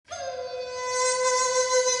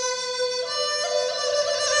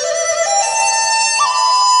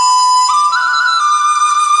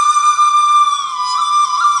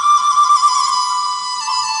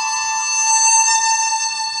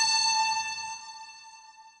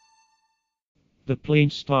The plane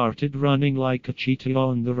started running like a cheetah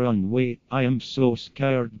on the runway. I am so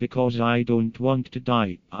scared because I don't want to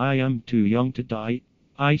die. I am too young to die.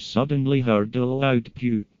 I suddenly heard a loud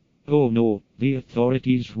pew. Oh no, the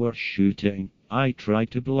authorities were shooting. I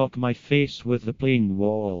tried to block my face with the plane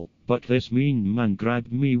wall, but this mean man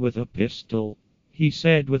grabbed me with a pistol. He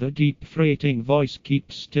said with a deep freighting voice,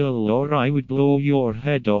 "Keep still or I would blow your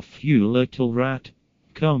head off, you little rat."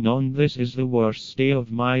 Come on, this is the worst day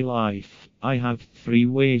of my life. I have 3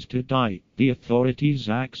 ways to die. The authorities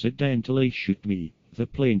accidentally shoot me, the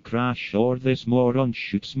plane crash, or this moron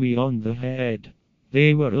shoots me on the head.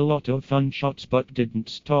 They were a lot of fun shots but didn't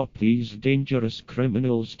stop these dangerous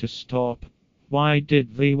criminals to stop. Why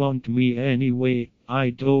did they want me anyway? I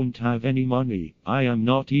don't have any money. I am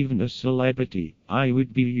not even a celebrity. I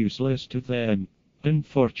would be useless to them.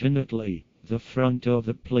 Unfortunately, the front of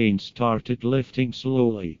the plane started lifting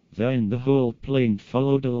slowly, then the whole plane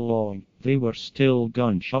followed along. There were still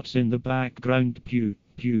gunshots in the background. Pew,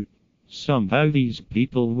 pew. Somehow these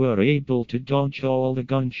people were able to dodge all the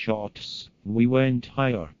gunshots. We went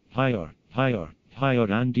higher, higher, higher,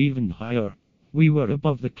 higher and even higher. We were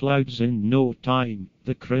above the clouds in no time.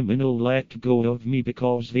 The criminal let go of me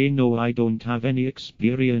because they know I don't have any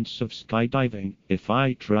experience of skydiving. If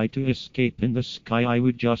I tried to escape in the sky, I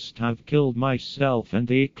would just have killed myself, and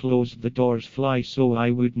they closed the doors fly so I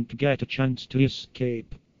wouldn't get a chance to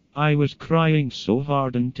escape. I was crying so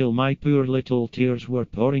hard until my poor little tears were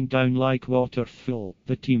pouring down like waterfall.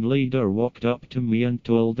 The team leader walked up to me and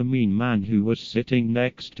told the mean man who was sitting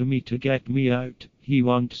next to me to get me out. He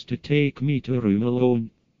wants to take me to a room alone.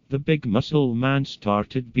 The big muscle man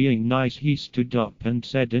started being nice. He stood up and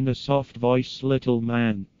said in a soft voice, "Little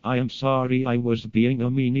man, I am sorry I was being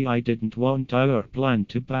a meanie. I didn't want our plan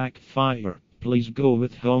to backfire. Please go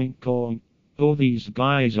with Hong Kong." Oh, these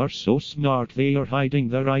guys are so smart. They are hiding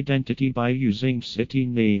their identity by using city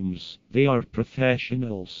names. They are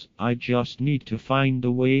professionals. I just need to find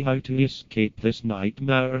a way how to escape this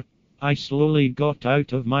nightmare. I slowly got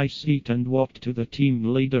out of my seat and walked to the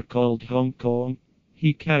team leader called Hong Kong.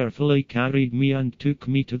 He carefully carried me and took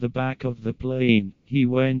me to the back of the plane. He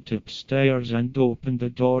went upstairs and opened the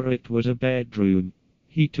door. It was a bedroom.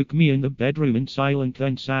 He took me in the bedroom in silence,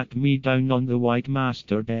 then sat me down on the white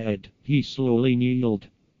master bed. He slowly kneeled.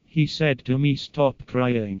 He said to me, "Stop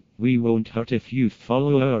crying. We won't hurt if you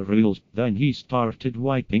follow our rules." Then he started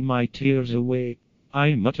wiping my tears away.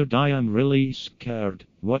 I muttered, "I am really scared.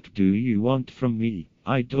 What do you want from me?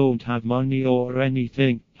 I don't have money or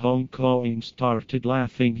anything." Hong Kong started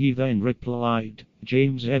laughing. He then replied,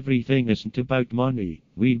 "James, everything isn't about money.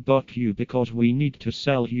 We bought you because we need to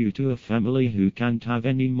sell you to a family who can't have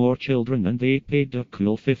any more children, and they paid a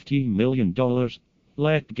cool $50 million.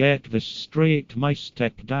 Let's get this straight. My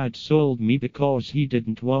stepdad sold me because he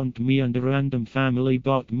didn't want me, and a random family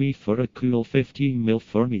bought me for a cool 50 mil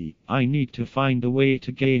for me. I need to find a way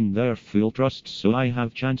to gain their full trust so I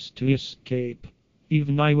have chance to escape."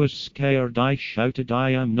 Even I was scared. I shouted,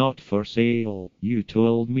 "I am not for sale. You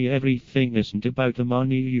told me everything isn't about the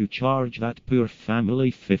money. You charge that poor family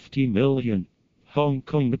 50 million. Hong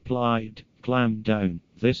Kong replied, "Calm down.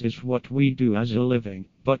 This is what we do as a living.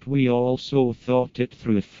 But we also thought it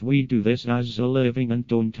through. If we do this as a living and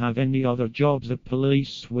don't have any other jobs, the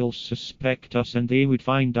police will suspect us and they would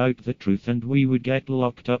find out the truth and we would get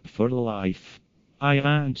locked up for life." I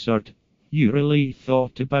answered, "You really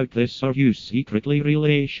thought about this? Are you secretly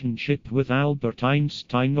relationship with Albert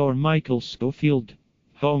Einstein or Michael Scofield?"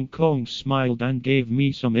 Hong Kong smiled and gave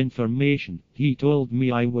me some information. He told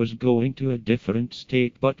me I was going to a different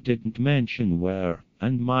state but didn't mention where,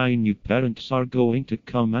 and my new parents are going to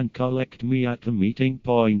come and collect me at the meeting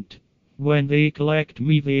point. When they collect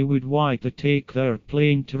me, they would want to take their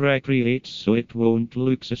plane to recreate so it won't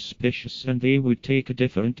look suspicious, and they would take a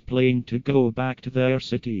different plane to go back to their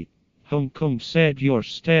city. Hong Kong said, "Your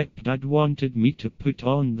stepdad wanted me to put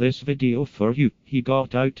on this video for you." He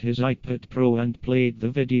got out his iPad Pro and played the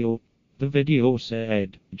video. The video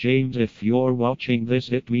said, "James, if you're watching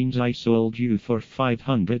this, it means I sold you for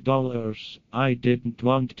 $500. I didn't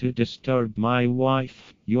want to disturb my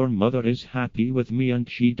wife. Your mother is happy with me and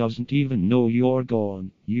she doesn't even know you're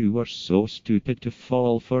gone. You were so stupid to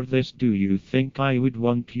fall for this. Do you think I would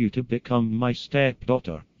want you to become my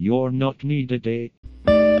stepdaughter? You're not needed, eh?"